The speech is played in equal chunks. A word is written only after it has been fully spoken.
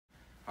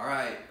All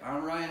right,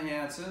 I'm Ryan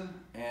Hansen,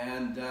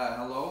 and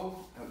hello,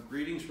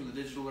 greetings from the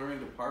Digital Learning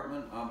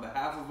Department. On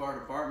behalf of our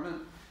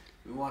department,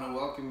 we want to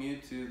welcome you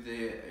to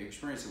the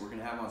experience that we're going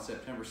to have on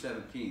September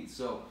 17th.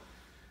 So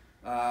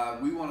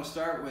we want to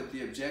start with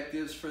the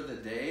objectives for the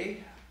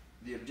day.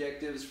 The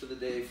objectives for the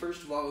day,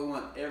 first of all, we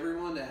want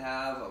everyone to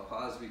have a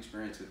positive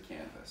experience with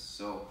Canvas.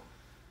 So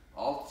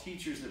all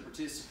teachers that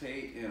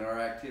participate in our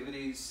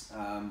activities,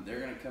 they're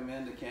going to come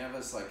into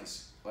Canvas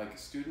like a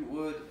student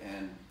would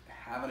and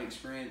have an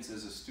experience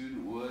as a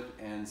student would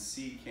and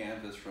see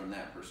Canvas from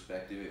that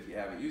perspective if you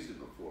haven't used it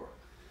before.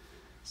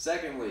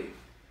 Secondly,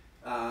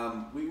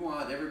 we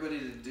want everybody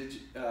to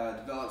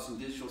develop some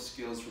digital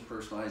skills for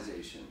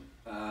personalization.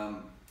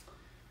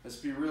 Let's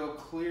be real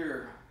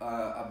clear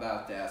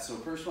about that. So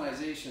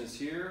personalization is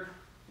here.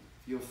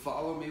 If you'll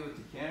follow me with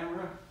the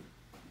camera.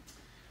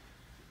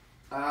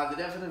 The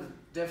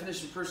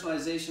definition of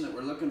personalization that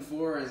we're looking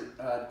for is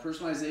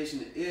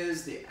personalization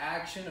is the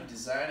action of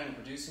designing and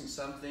producing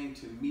something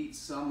to meet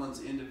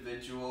someone's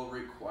individual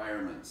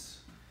requirements.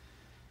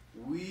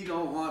 We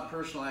don't want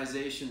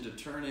personalization to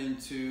turn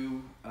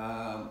into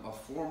a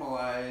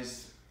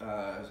formalized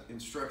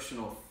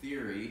instructional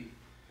theory.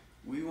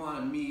 We want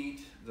to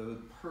meet the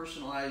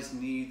personalized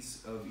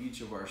needs of each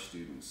of our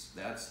students.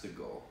 That's the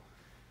goal.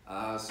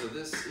 So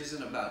this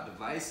isn't about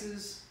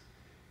devices.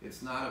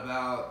 It's not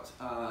about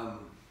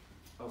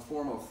a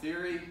formal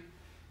theory.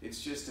 It's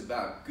just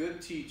about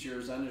good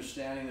teachers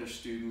understanding their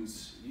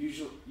students,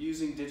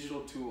 using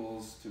digital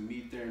tools to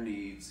meet their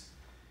needs,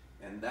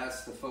 and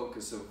that's the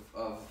focus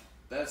of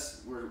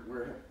that's where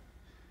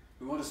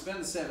we want to spend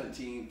the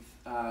 17th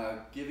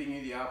giving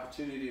you the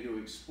opportunity to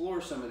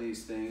explore some of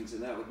these things,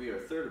 and that would be our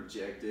third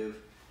objective,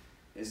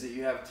 is that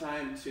you have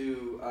time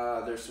to,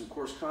 there's some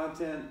course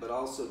content, but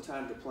also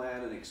time to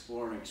plan and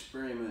explore and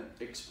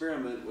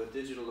experiment with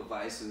digital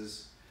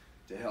devices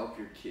to help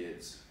your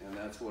kids. And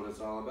that's what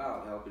it's all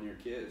about, helping your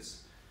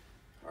kids.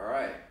 All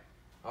right.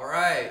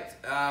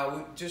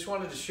 We just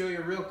wanted to show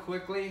you real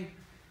quickly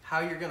how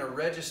you're going to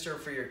register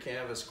for your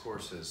Canvas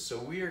courses. So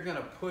we are going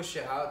to push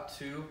out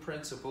to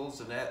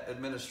principals and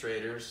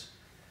administrators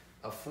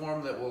a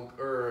form that will,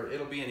 or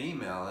it'll be an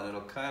email, and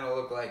it'll kind of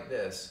look like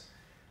this.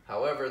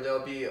 However,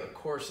 there'll be a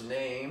course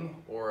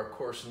name or a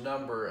course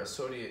number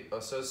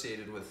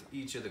associated with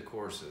each of the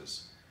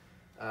courses.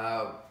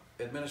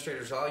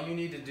 Administrators, all you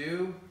need to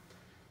do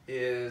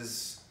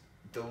is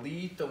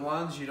delete the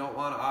ones you don't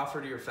want to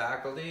offer to your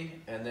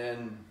faculty, and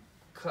then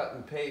cut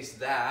and paste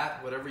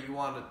that, whatever you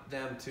want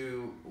them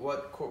to,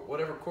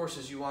 whatever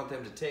courses you want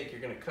them to take,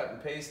 you're going to cut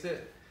and paste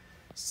it,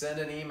 send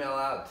an email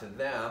out to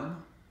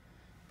them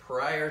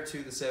prior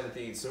to the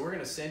 17th. So we're going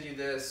to send you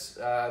this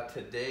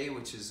today,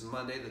 which is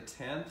Monday the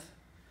 10th,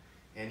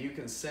 and you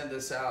can send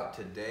this out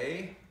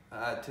today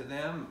to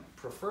them,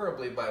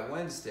 preferably by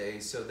Wednesday,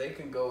 so they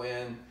can go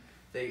in.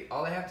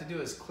 All they have to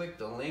do is click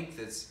the link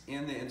that's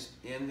in the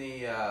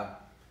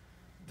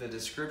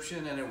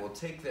description, and it will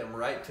take them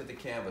right to the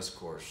Canvas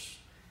course.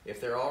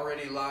 If they're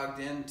already logged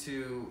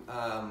into,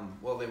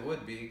 well, they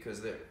would be,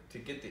 because to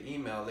get the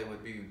email, they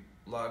would be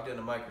logged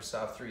into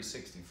Microsoft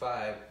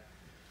 365.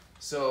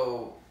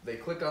 So they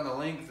click on the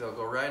link, they'll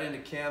go right into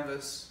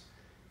Canvas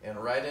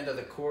and right into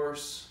the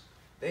course.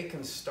 They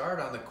can start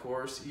on the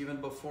course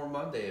even before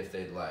Monday if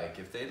they'd like.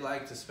 If they'd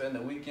like to spend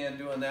the weekend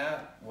doing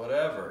that,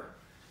 whatever.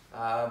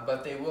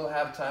 But they will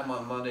have time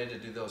on Monday to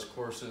do those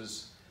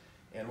courses.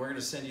 And we're going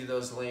to send you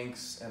those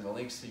links and the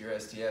links to your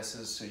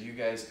SDSs so you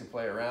guys can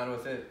play around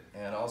with it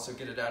and also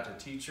get it out to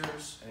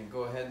teachers and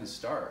go ahead and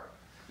start.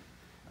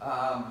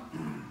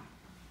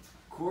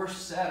 Course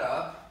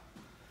setup.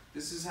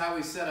 This is how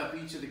we set up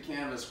each of the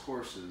Canvas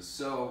courses.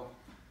 So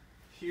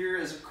here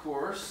is a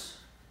course.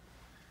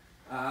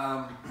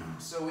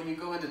 So when you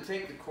go in to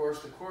take the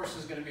course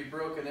is going to be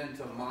broken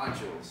into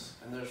modules,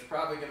 and there's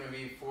probably going to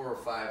be 4 or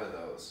 5 of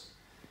those.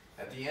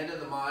 At the end of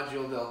the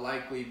module, there'll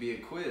likely be a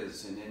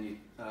quiz, and then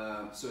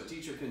so a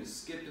teacher can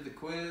skip to the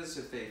quiz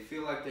if they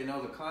feel like they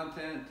know the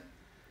content,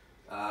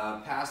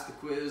 pass the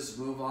quiz,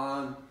 move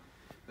on.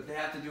 But they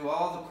have to do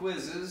all the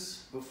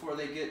quizzes before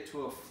they get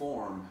to a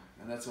form,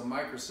 and that's a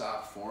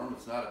Microsoft form.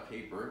 It's not a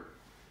paper,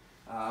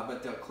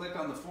 but they'll click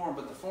on the form,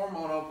 but the form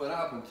won't open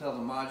up until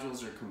the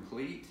modules are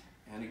complete.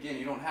 And again,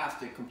 you don't have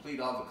to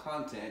complete all the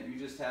content, you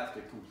just have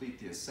to complete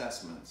the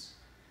assessments.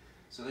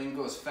 So they can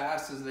go as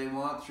fast as they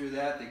want through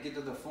that. They get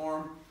to the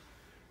form.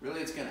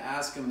 Really, it's going to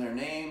ask them their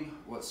name,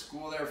 what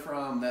school they're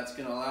from. That's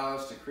going to allow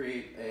us to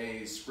create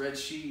a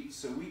spreadsheet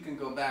so we can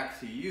go back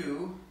to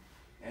you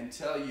and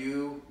tell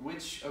you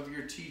which of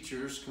your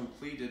teachers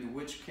completed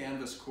which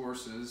Canvas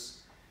courses,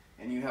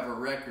 and you have a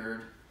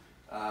record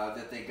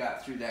that they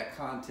got through that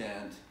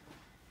content.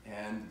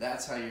 And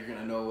that's how you're going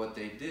to know what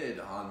they did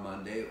on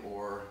Monday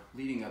or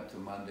leading up to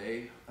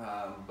Monday.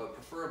 But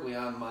preferably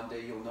on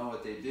Monday, you'll know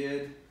what they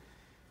did.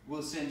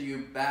 We'll send you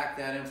back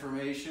that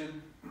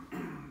information,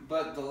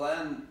 but the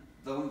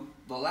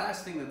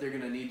last thing that they're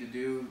going to need to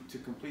do to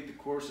complete the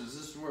courses,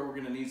 this is where we're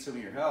going to need some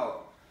of your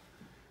help,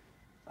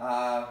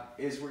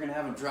 is we're going to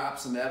have them drop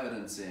some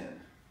evidence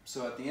in.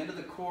 So at the end of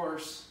the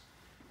course,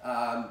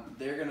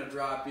 they're going to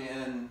drop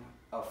in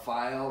a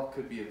file,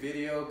 could be a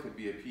video, could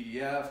be a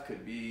PDF,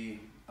 could be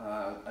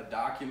a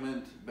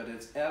document, but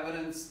it's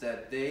evidence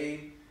that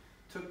they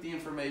took the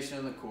information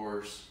in the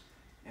course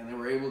and they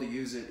were able to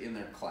use it in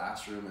their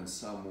classroom in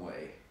some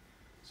way.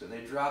 So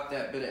they drop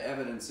that bit of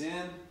evidence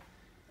in.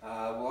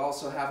 We'll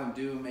also have them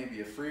do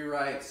maybe a free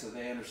write so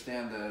they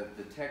understand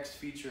the text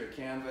feature of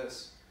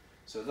Canvas.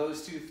 So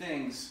those two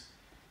things,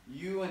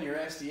 you and your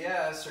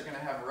SDS are going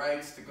to have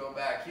rights to go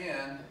back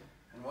in,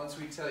 and once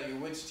we tell you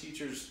which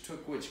teachers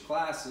took which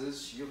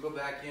classes, you'll go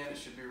back in. It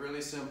should be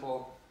really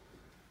simple.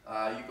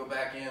 You go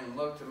back in and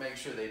look to make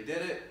sure they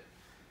did it.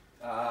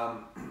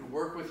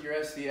 Work with your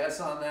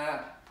SDS on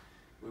that.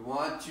 We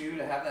want you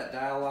to have that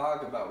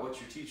dialogue about what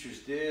your teachers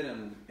did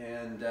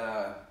and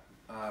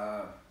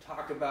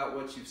talk about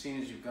what you've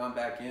seen as you've gone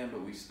back in,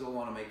 but we still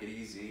want to make it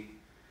easy.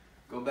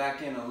 Go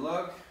back in and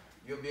look.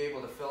 You'll be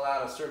able to fill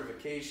out a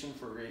certification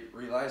for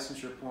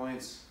relicensure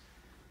points.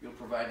 You'll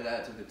provide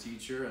that to the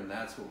teacher, and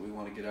that's what we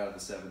want to get out of the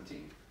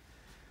 17.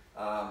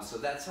 So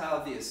that's how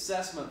the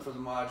assessment for the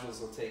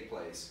modules will take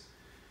place.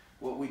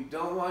 What we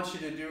don't want you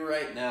to do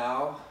right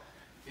now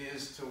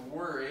is to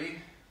worry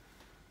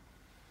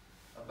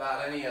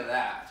about any of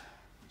that.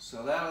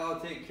 So that'll all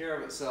take care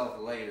of itself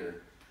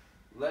later.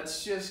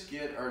 Let's just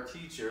get our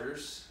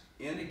teachers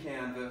into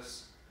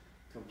Canvas,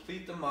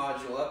 complete the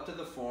module up to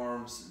the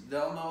forms.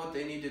 They'll know what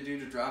they need to do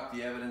to drop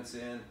the evidence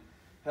in.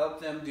 Help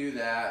them do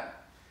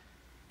that,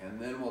 and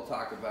then we'll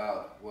talk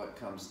about what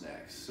comes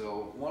next.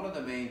 So one of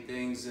the main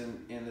things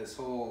in this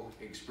whole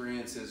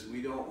experience is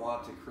we don't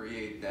want to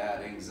create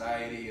that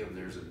anxiety of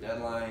there's a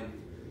deadline,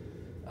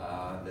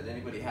 that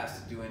anybody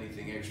has to do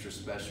anything extra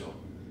special.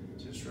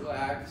 Just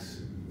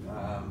relax,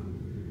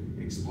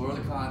 explore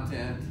the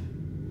content,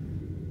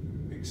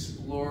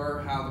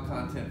 explore how the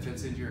content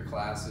fits into your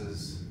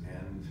classes,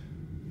 and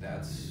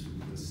that's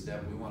the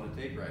step we want to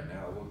take right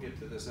now. We'll get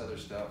to this other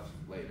stuff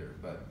later,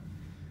 but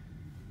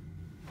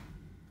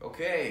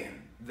okay,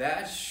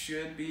 that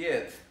should be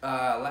it.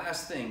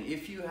 Last thing,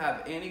 if you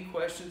have any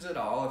questions at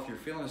all, if you're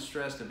feeling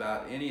stressed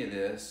about any of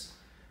this,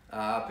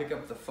 pick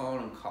up the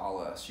phone and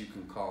call us. You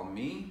can call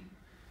me.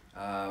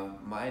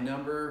 My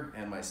number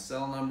and my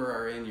cell number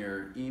are in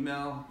your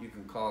email. You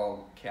can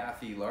call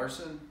Kathy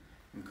Larson.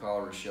 You can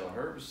call Rochelle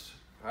Herbst.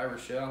 Hi,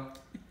 Rochelle.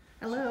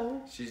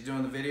 Hello. She's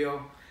doing the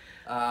video.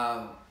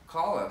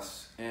 Call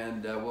us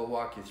and we'll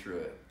walk you through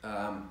it.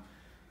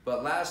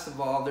 But last of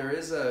all, there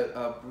is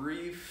a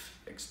brief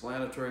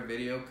explanatory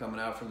video coming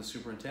out from the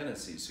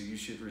superintendency, so you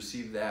should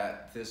receive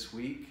that this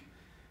week.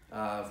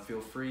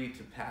 Feel free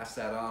to pass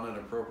that on at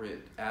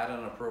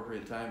an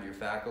appropriate time to your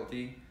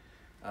faculty.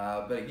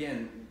 But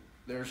again,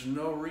 there's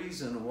no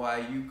reason why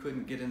you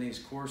couldn't get in these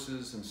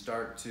courses and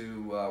start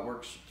to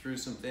work through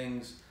some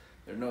things.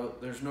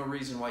 There's no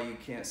reason why you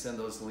can't send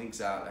those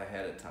links out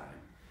ahead of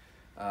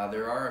time.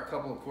 There are a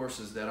couple of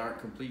courses that aren't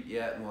complete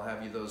yet, and we'll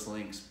have you those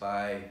links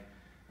by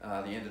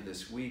the end of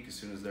this week as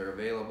soon as they're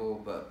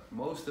available, but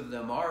most of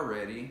them are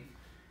ready,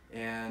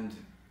 and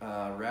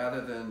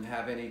rather than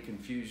have any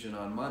confusion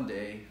on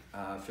Monday,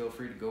 feel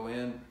free to go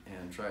in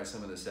and try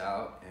some of this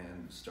out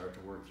and start to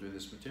work through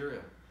this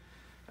material.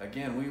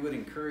 Again, we would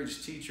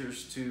encourage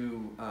teachers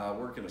to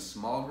work in a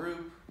small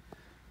group,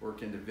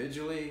 work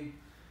individually,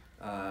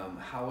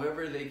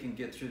 however they can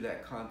get through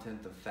that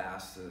content the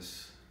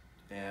fastest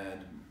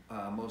and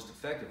most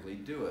effectively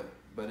do it.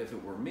 But if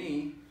it were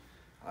me,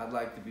 I'd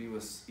like to be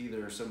with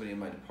either somebody in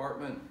my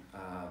department,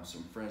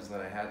 some friends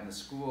that I had in the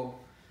school,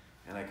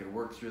 and I could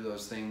work through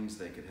those things.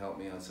 They could help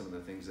me on some of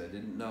the things I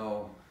didn't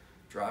know.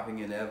 Dropping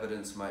in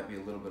evidence might be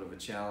a little bit of a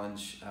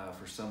challenge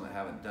for some that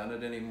haven't done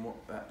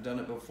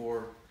it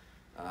before,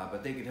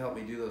 but they could help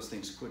me do those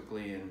things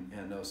quickly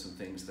and know some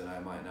things that I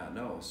might not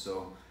know.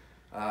 So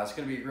it's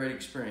going to be a great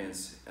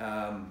experience.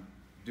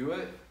 Do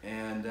it,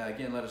 and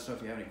again, let us know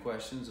if you have any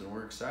questions, and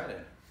we're excited.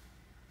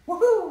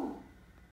 Woohoo!